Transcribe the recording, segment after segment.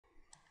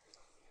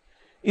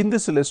In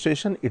this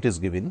illustration, it is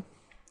given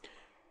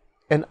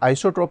an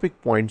isotropic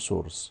point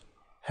source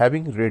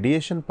having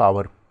radiation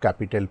power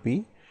capital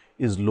P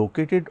is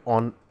located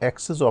on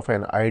axis of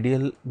an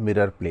ideal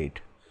mirror plate.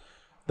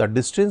 The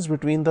distance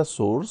between the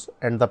source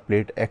and the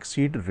plate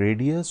exceed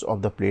radius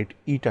of the plate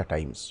eta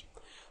times.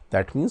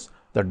 That means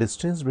the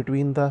distance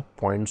between the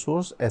point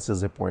source, S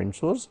is a point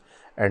source,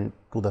 and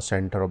to the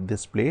center of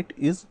this plate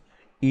is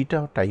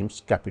eta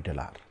times capital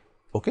R.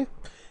 Okay?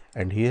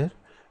 And here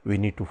we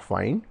need to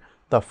find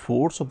the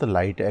force of the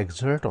light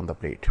exert on the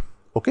plate.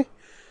 Okay?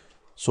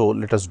 So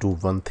let us do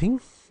one thing.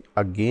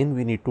 Again,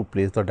 we need to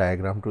place the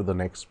diagram to the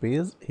next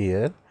page.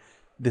 Here,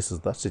 this is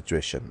the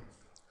situation,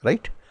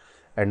 right?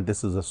 And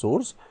this is the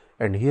source.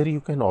 And here you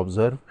can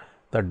observe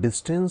the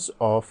distance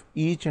of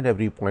each and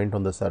every point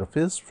on the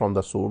surface from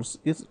the source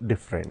is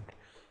different.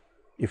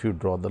 If you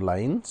draw the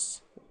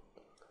lines,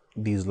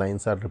 these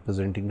lines are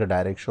representing the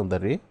direction of the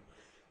ray.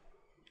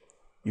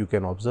 You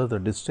can observe the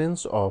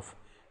distance of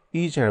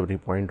each and every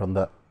point on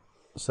the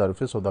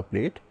surface of the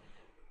plate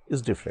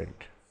is different.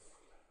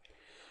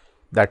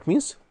 That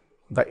means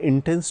the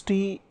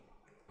intensity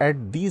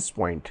at these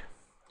point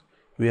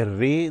where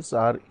rays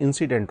are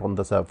incident on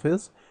the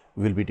surface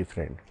will be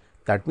different.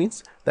 That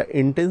means the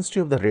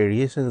intensity of the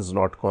radiation is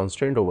not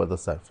constant over the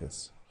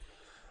surface.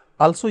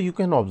 Also, you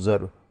can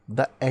observe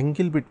the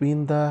angle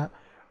between the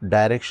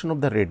direction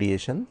of the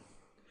radiation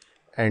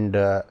and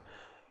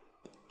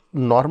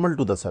normal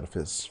to the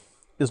surface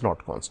is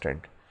not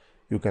constant.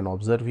 You can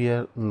observe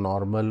here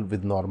normal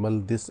with normal,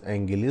 this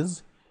angle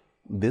is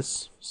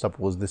this,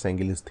 suppose this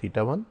angle is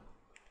theta 1,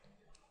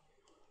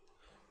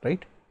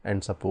 right,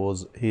 and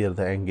suppose here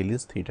the angle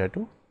is theta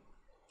 2.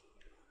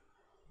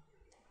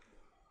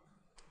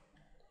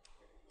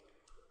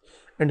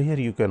 And here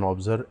you can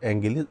observe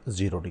angle is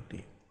 0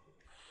 degree.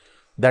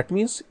 That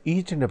means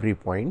each and every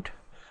point,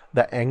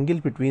 the angle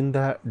between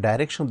the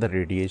direction of the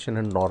radiation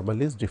and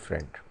normal is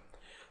different.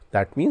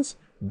 That means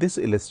this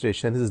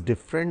illustration is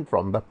different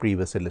from the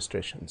previous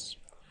illustrations.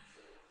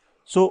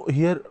 So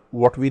here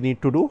what we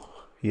need to do?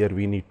 Here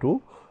we need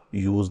to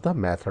use the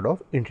method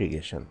of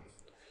integration.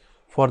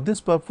 For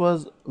this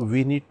purpose,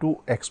 we need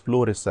to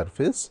explore a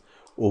surface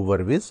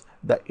over which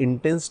the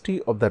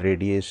intensity of the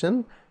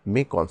radiation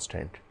may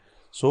constant.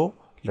 So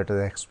let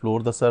us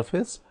explore the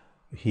surface.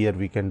 Here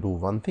we can do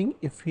one thing.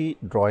 If we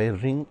draw a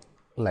ring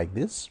like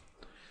this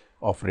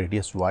of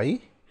radius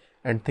y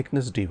and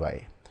thickness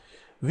dy,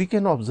 we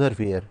can observe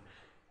here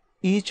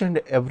each and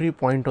every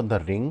point on the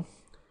ring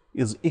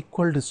is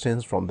equal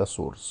distance from the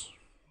source.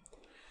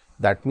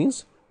 That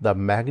means the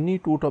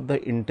magnitude of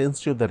the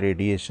intensity of the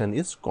radiation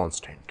is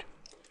constant.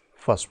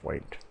 First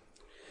point.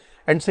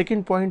 And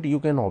second point, you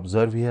can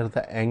observe here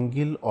the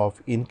angle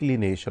of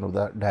inclination of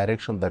the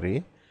direction of the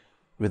ray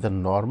with a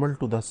normal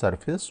to the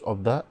surface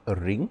of the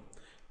ring,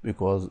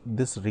 because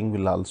this ring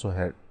will also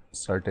have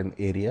certain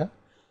area.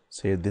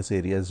 Say this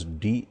area is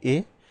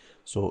dA.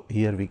 So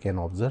here we can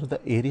observe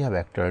the area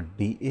vector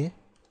dA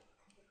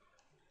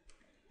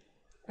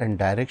and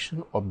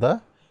direction of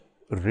the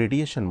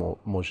radiation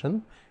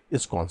motion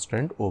is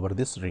constant over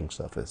this ring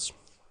surface.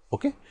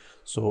 Okay.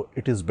 So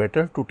it is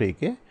better to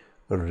take a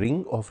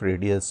ring of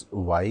radius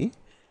y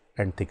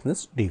and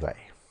thickness dy,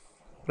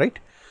 right?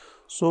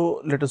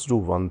 So let us do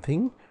one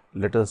thing.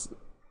 Let us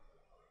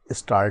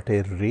start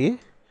a ray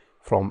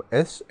from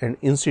S and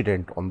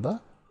incident on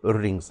the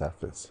ring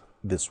surface,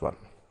 this one.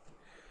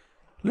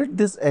 Let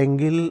this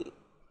angle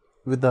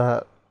with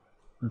the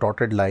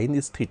dotted line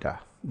is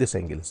theta, this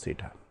angle is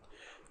theta.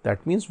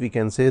 That means we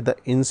can say the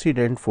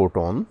incident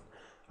photon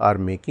are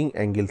making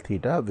angle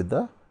theta with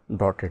the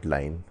dotted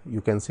line.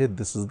 You can say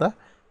this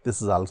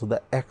is also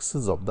the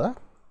axis of the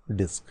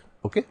disk.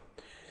 Okay,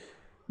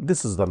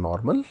 this is the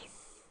normal,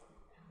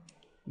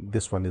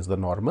 this one is the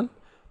normal.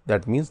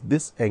 That means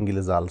this angle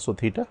is also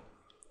theta,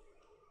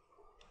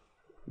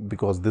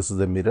 because this is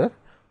a mirror.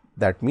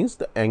 That means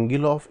the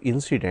angle of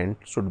incident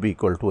should be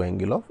equal to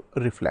angle of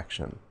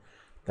reflection.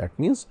 That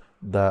means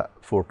the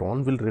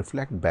photon will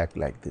reflect back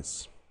like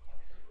this,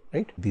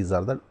 right? These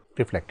are the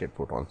reflected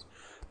photons.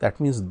 That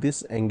means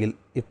this angle,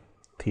 if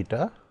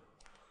theta,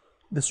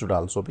 this should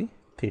also be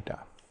theta.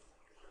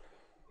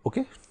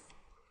 Okay.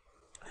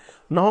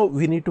 Now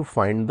we need to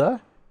find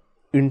the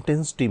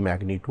intensity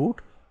magnitude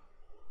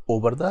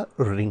over the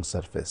ring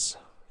surface.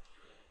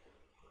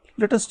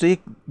 Let us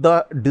take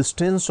the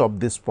distance of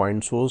this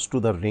point source to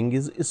the ring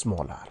is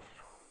small r,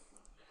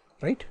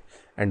 right?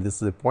 And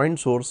this is a point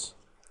source.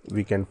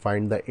 We can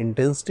find the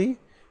intensity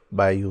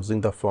by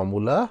using the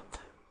formula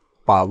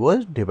power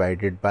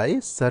divided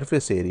by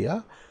surface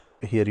area.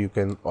 Here you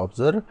can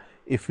observe,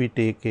 if we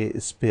take a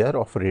sphere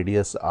of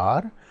radius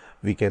r,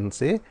 we can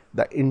say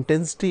the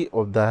intensity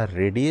of the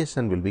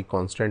radiation will be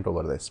constant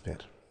over the sphere.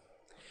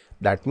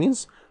 That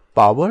means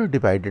power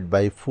divided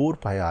by 4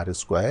 pi r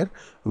square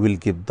will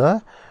give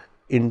the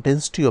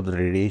intensity of the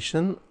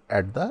radiation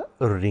at the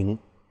ring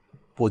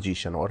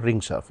position or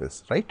ring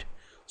surface, right?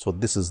 So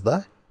this is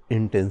the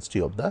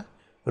intensity of the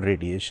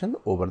radiation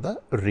over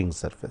the ring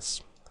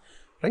surface,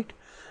 right?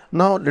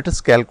 Now let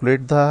us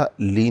calculate the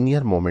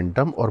linear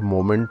momentum or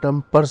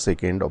momentum per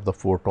second of the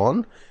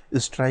photon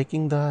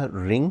striking the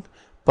ring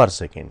per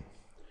second.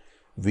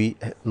 We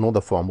know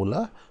the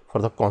formula for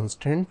the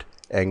constant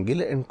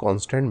angle and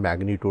constant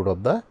magnitude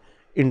of the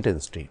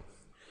intensity.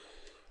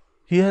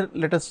 Here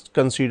let us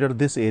consider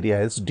this area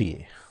as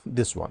dA,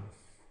 this one,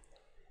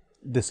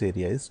 this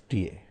area is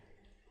dA.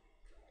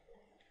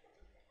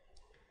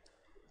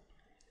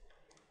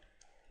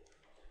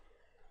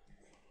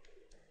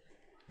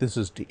 This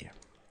is dA,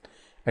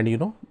 and you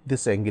know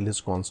this angle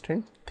is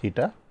constant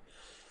theta,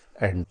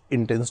 and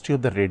intensity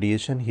of the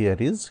radiation here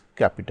is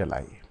capital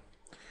I.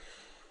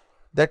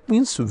 That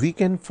means we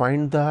can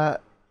find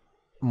the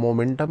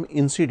momentum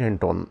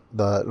incident on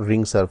the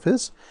ring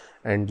surface,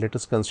 and let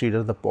us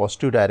consider the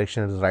positive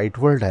direction as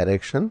rightward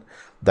direction.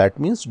 That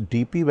means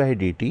dP by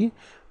dt,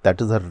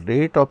 that is the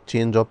rate of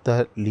change of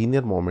the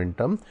linear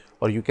momentum,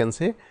 or you can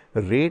say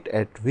rate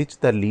at which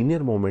the linear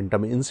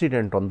momentum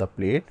incident on the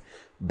plate,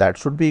 that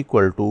should be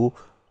equal to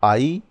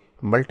I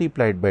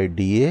multiplied by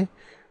dA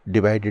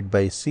divided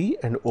by C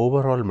and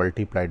overall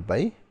multiplied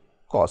by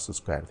cos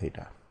square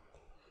theta,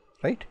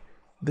 right.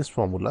 This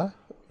formula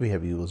we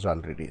have used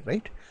already,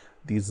 right.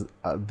 This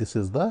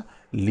is the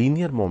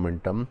linear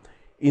momentum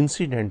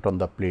incident on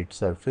the plate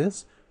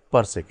surface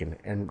per second,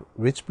 and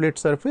which plate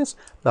surface?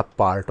 The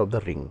part of the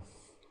ring.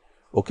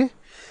 Okay.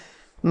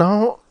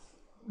 Now,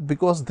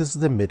 because this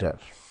is a mirror,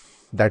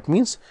 that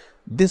means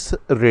this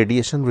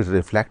radiation will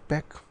reflect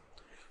back.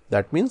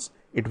 That means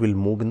it will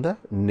move in the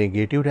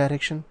negative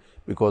direction,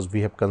 because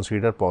we have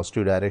considered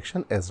positive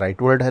direction as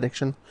rightward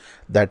direction.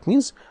 That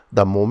means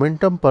the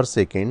momentum per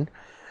second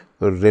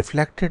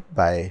reflected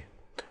by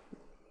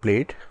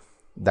plate,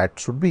 that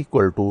should be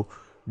equal to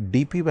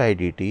dP by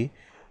dt,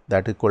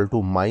 that equal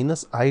to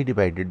minus I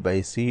divided by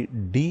C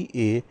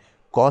dA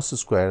cos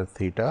square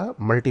theta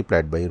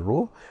multiplied by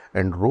rho,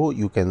 and rho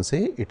you can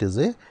say it is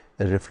a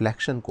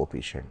reflection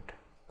coefficient.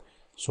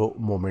 So,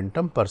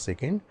 momentum per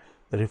second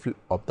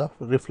of the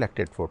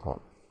reflected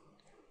photon,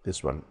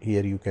 this one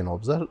here you can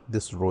observe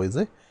this rho is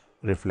a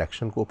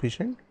reflection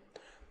coefficient.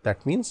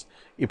 That means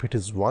if it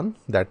is 1,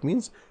 that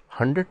means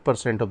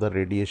 100% of the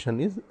radiation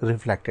is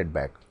reflected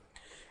back.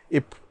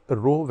 If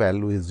rho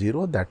value is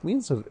 0, that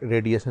means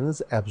radiation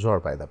is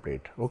absorbed by the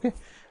plate. Okay,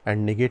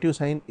 and negative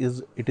sign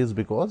is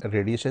because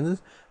radiation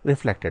is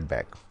reflected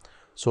back.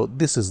 So,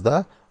 this is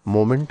the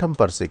momentum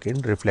per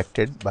second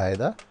reflected by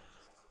the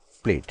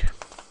plate.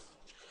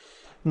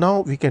 Now,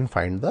 we can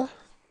find the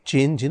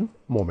change in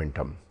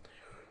momentum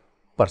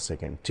per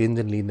second, change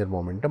in linear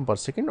momentum per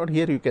second, or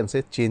here you can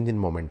say change in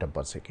momentum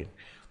per second.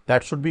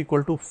 That should be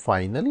equal to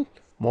final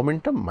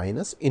momentum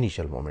minus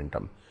initial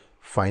momentum.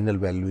 Final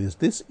value is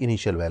this,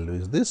 initial value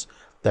is this.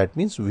 That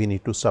means we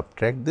need to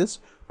subtract this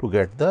to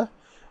get the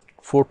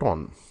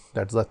photon,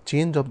 that is the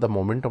change of the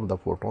momentum of the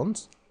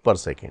photons per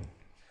second.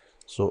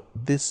 So,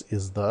 this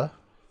is the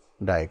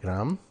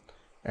diagram,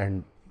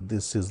 and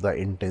this is the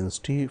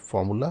intensity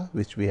formula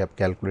which we have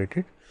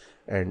calculated.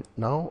 And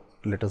now,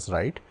 let us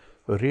write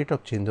rate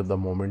of change of the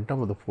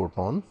momentum of the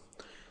photon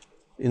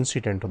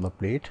incident on the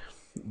plate,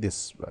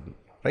 this one,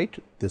 right,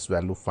 this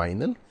value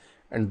final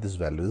and this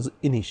value is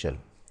initial.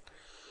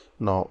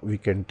 Now, we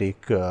can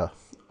take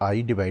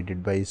I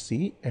divided by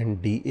C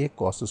and dA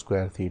cos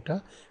square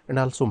theta and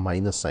also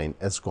minus sign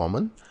as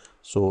common.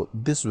 So,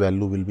 this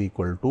value will be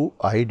equal to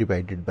I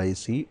divided by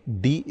C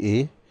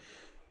dA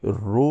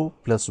rho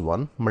plus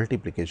 1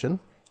 multiplication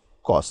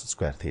cos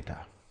square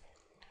theta,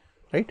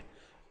 right.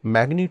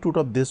 Magnitude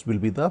of this will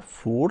be the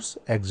force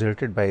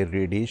exerted by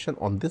radiation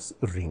on this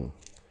ring.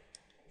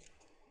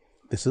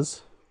 This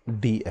is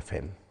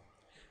dFn,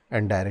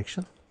 and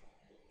direction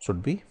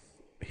should be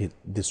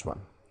this one,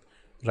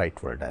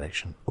 rightward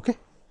direction. Okay.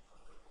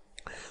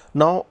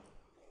 Now,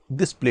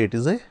 this plate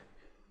is a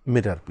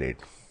mirror plate,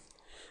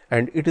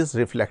 and it is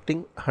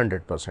reflecting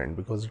 100%,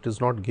 because it is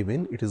not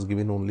given, it is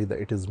given only that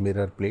it is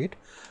mirror plate.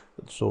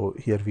 So,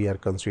 here we are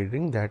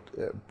considering that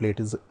plate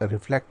is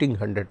reflecting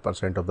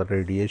 100% of the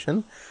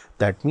radiation.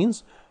 That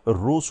means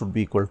rho should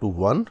be equal to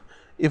 1.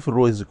 If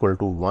rho is equal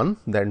to 1,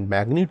 then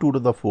magnitude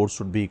of the force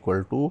should be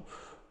equal to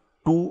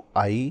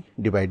 2I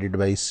divided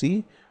by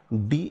C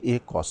dA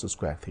cos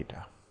square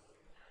theta,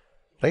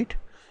 right.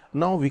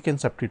 Now, we can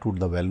substitute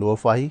the value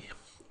of I.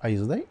 I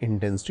is the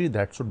intensity,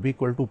 that should be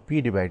equal to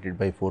P divided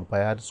by 4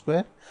 pi r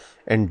square,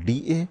 and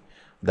dA,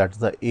 that is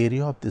the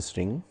area of this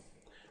ring,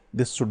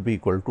 this should be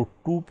equal to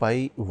 2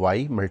 pi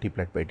y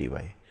multiplied by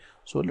dy.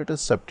 So, let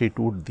us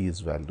substitute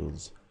these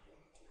values.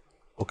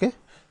 Okay.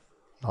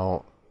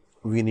 Now,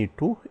 we need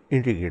to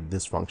integrate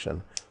this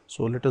function.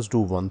 So, let us do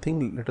one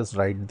thing, let us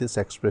write this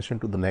expression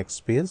to the next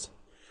page.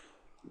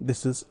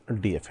 This is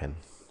dFn.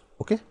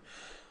 Okay.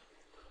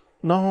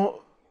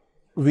 Now,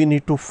 we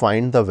need to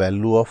find the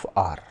value of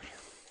r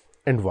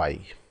and y,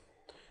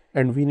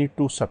 and we need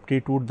to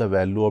substitute the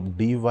value of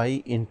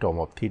dy in term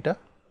of theta.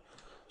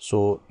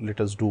 So,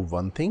 let us do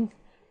one thing,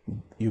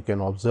 you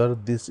can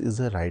observe this is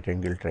a right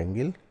angle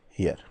triangle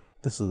here,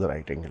 this is the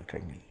right angle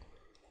triangle,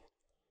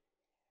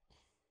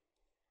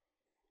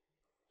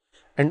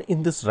 And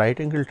in this right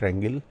angle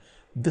triangle,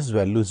 this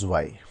value is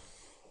y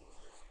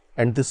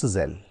and this is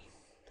L,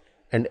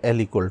 and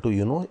L equal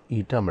to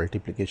eta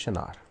multiplication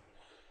r.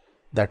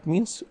 That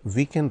means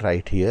we can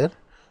write here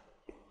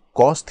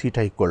cos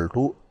theta equal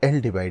to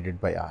L divided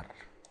by r.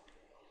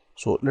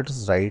 So let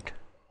us write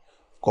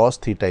cos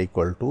theta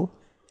equal to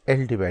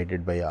L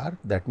divided by r.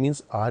 That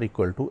means r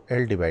equal to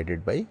L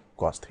divided by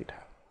cos theta.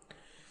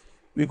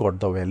 We got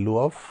the value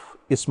of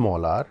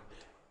small r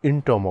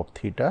in term of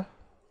theta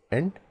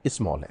and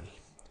small l.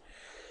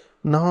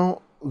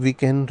 Now we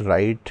can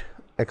write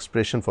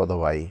expression for the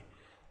y.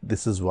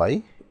 This is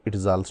y, it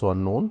is also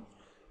unknown.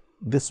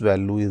 This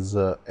value is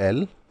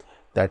L.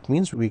 That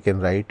means we can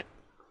write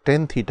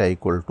tan theta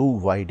equal to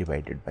y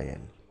divided by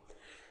L.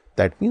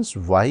 That means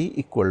y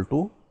equal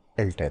to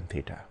L tan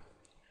theta,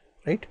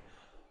 right?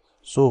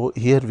 So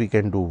here we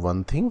can do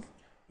one thing.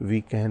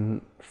 We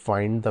can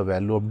find the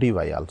value of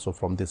dy also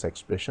from this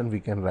expression. We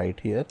can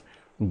write here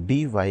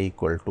dy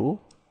equal to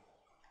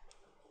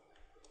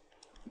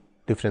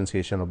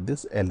differentiation of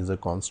this, L is a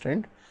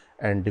constant,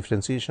 and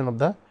differentiation of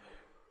the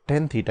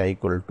tan theta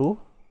equal to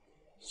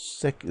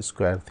sec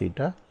square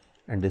theta,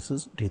 and this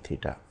is d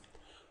theta.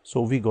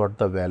 So we got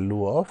the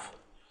value of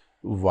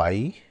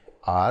y,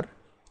 r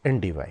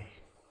and dy.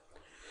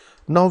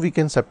 Now we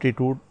can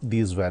substitute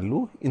these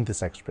value in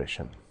this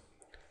expression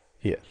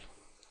here.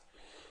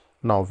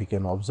 Now we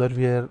can observe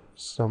here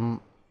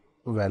some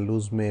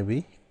values may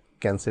be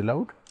cancel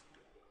out.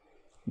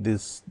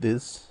 This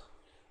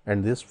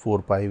and this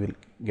 4 pi will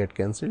get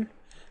cancelled,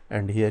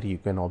 and here you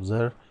can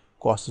observe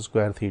cos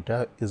square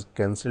theta is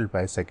cancelled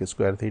by sec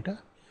square theta,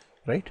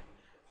 right?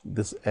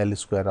 This L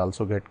square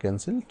also get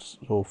cancelled.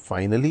 So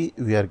finally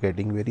we are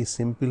getting very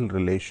simple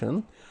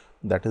relation,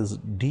 that is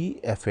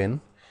dFn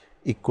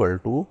equal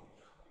to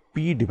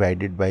P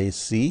divided by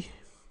C,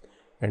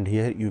 and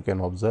here you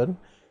can observe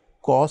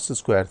cos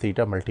square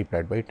theta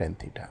multiplied by tan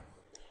theta.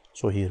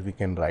 So here we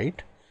can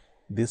write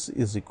this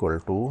is equal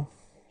to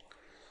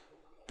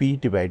P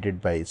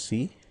divided by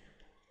C,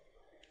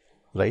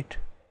 right,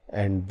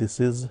 and this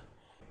is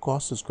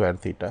cos square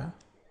theta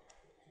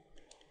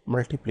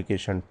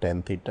multiplication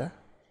tan theta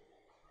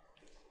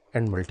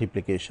and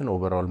multiplication,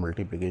 overall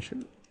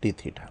multiplication d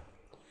theta,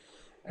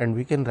 and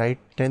we can write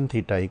tan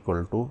theta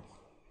equal to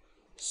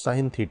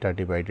sin theta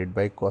divided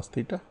by cos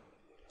theta,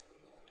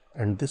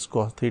 and this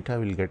cos theta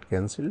will get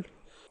cancelled.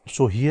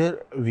 So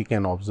here we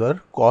can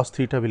observe cos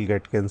theta will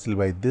get cancelled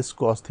by this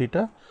cos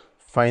theta.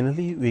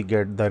 Finally we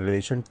get the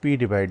relation P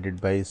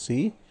divided by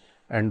C,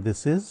 and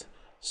this is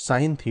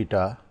sin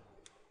theta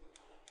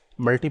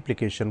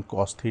multiplication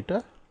cos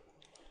theta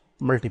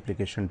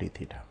multiplication d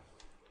theta.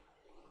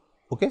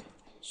 Okay,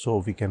 so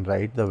we can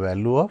write the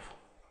value of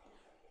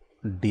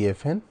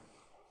dFn,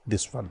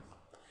 this one.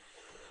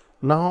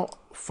 Now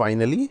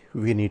finally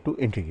we need to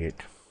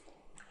integrate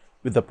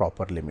with the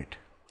proper limit.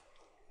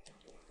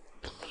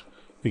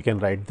 We can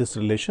write this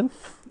relation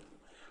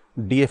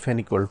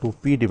dFn equal to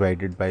P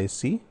divided by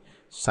C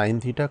sin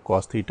theta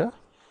cos theta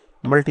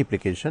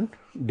multiplication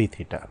d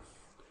theta.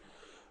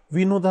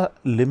 We know the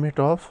limit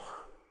of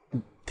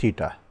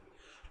theta.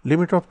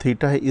 Limit of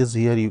theta is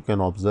here, you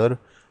can observe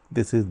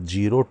this is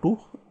 0 to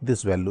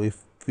this value.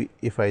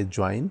 If I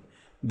join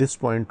this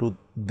point to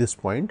this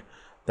point,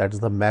 that is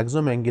the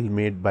maximum angle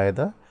made by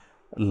the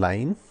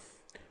line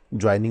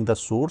joining the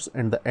source,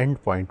 and the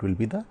end point will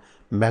be the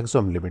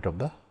maximum limit of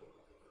the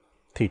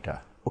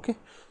theta. Okay,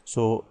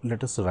 so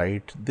let us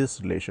write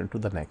this relation to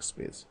the next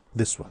page,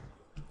 this one,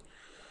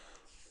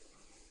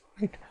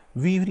 right.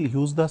 We will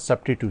use the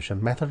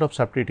substitution method of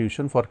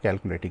substitution for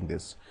calculating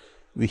this.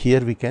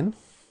 Here we can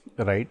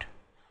write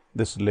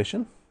this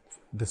relation,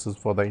 this is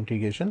for the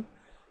integration,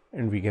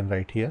 and we can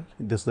write here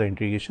this is the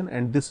integration,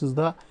 and this is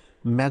the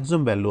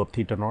maximum value of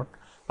theta naught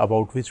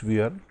about which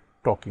we are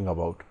talking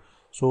about.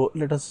 So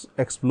let us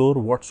explore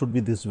what should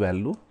be this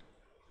value.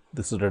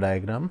 This is the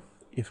diagram.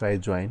 If I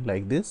join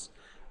like this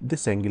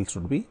angle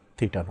should be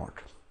theta naught,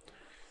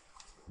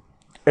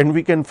 and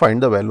we can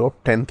find the value of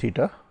tan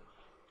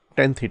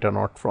theta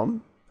naught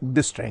from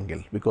this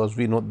triangle, because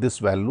we know this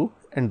value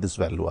and this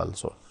value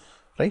also,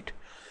 right.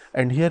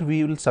 And here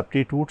we will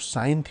substitute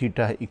sin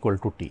theta equal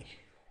to t.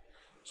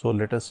 So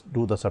let us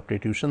do the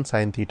substitution,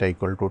 sin theta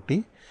equal to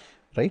t,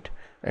 right.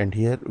 And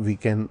here we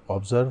can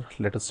observe,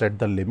 let us set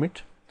the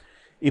limit.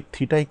 If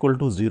theta equal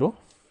to 0,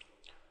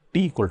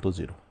 t equal to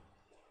 0,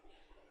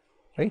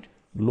 right,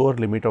 lower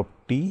limit of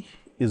t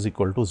is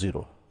equal to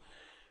 0.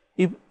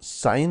 If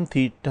sin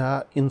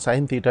theta, in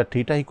sin theta,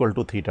 theta equal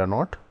to theta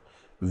naught,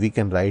 we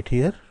can write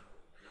here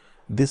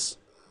this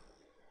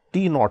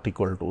t naught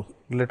equal to,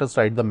 let us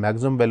write the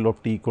maximum value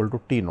of t equal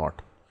to t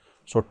naught.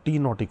 So t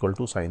naught equal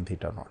to sin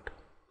theta naught.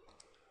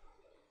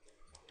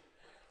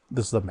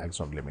 This is the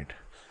maximum limit,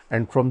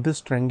 and from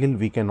this triangle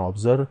we can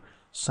observe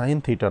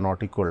sin theta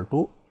naught equal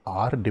to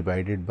r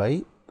divided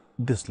by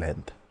this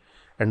length,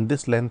 and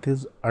this length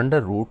is under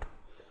root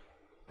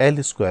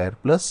L square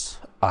plus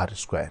r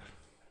square,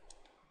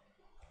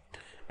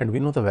 and we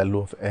know the value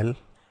of L,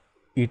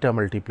 eta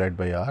multiplied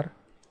by r.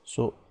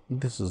 So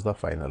this is the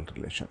final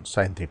relation,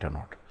 sin theta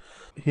naught.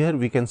 Here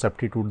we can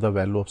substitute the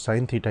value of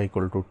sin theta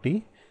equal to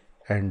t,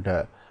 and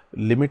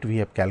limit we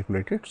have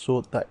calculated.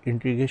 So, the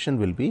integration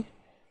will be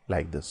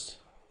like this,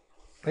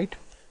 right.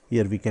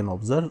 Here we can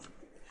observe,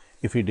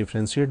 if we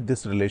differentiate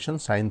this relation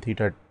sin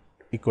theta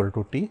equal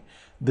to t,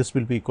 this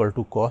will be equal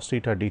to cos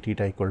theta d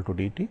theta equal to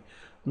dt.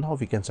 Now,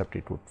 we can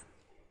substitute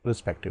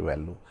respective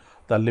value.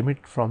 The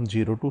limit from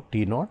 0 to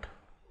t naught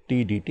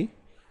t dt,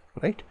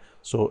 right.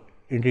 So,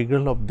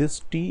 integral of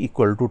this t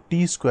equal to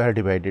t square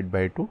divided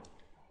by 2,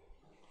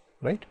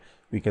 right.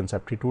 We can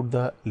substitute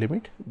the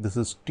limit. This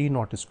is t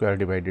naught square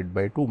divided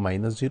by 2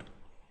 minus 0,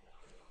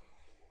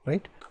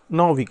 right.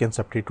 Now, we can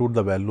substitute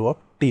the value of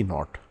t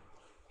naught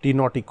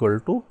equal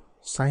to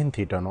sin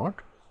theta naught.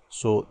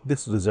 So,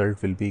 this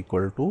result will be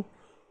equal to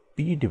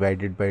p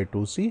divided by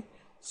 2c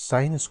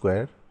sin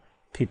square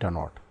theta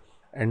naught,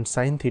 and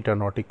sin theta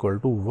naught equal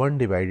to 1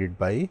 divided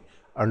by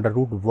under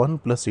root 1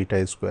 plus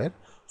theta square.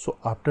 So,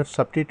 after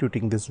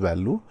substituting this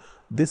value,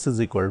 this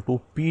is equal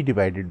to p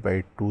divided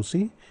by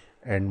 2c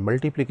and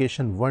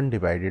multiplication 1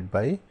 divided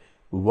by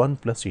 1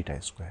 plus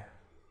theta square.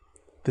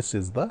 This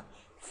is the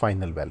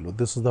final value.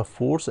 This is the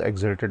force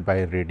exerted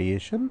by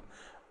radiation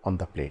on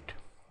the plate.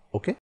 Okay.